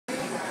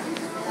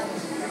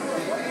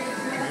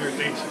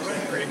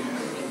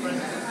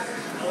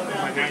in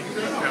my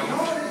 90-day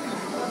challenge.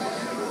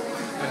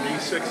 On day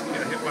 60,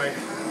 I hit my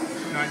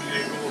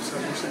 90-day goal of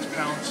 76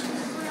 pounds.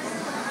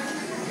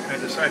 I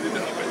decided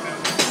to up it now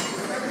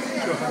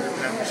to 100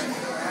 pounds.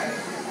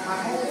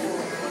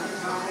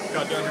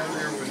 Got done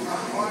earlier with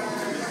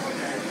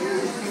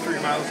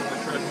 3 miles on the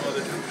treadmill at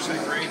a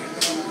 10% grade.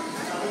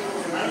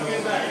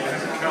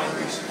 100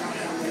 calories.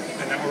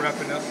 And now we're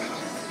wrapping up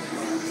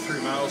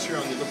 3 miles here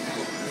on the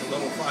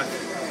level 5.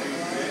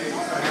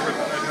 I never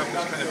thought I'd have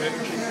this kind of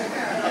energy.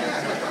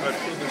 I never thought I'd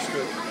feel this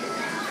good.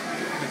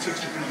 And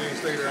 63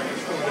 days later, I'm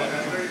just full of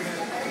energy.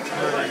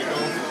 I'm ready to go.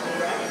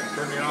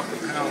 Burning off the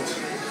pounds.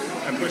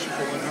 I'm pushing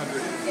for 100.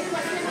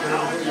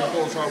 Whatever your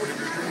goals are,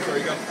 whatever your dreams are,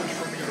 you got to push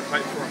for them, you got to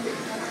fight for them.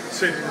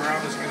 Sitting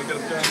around isn't going to get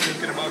them done.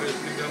 Thinking about it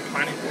isn't going to get them.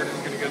 Planning for it isn't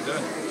going to get it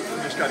done.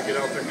 You just got to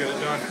get out there and get it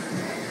done.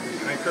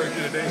 And I encourage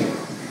you today,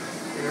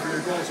 whatever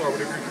your goals are,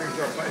 whatever your dreams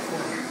are, fight for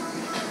them.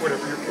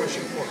 Whatever you're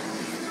pushing for,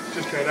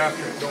 just get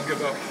after it. Don't give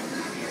up.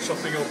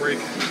 Something will break.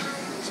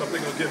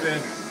 Something will give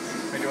in,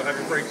 and you'll have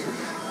your breakthrough.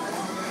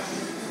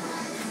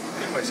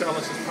 My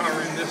Silas is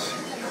powering this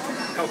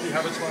healthy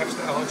habits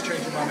lifestyle. It's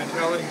changing my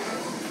mentality.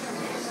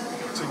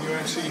 It's in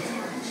UMC.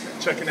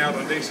 Checking out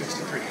on day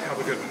 63. Have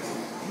a good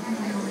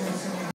one.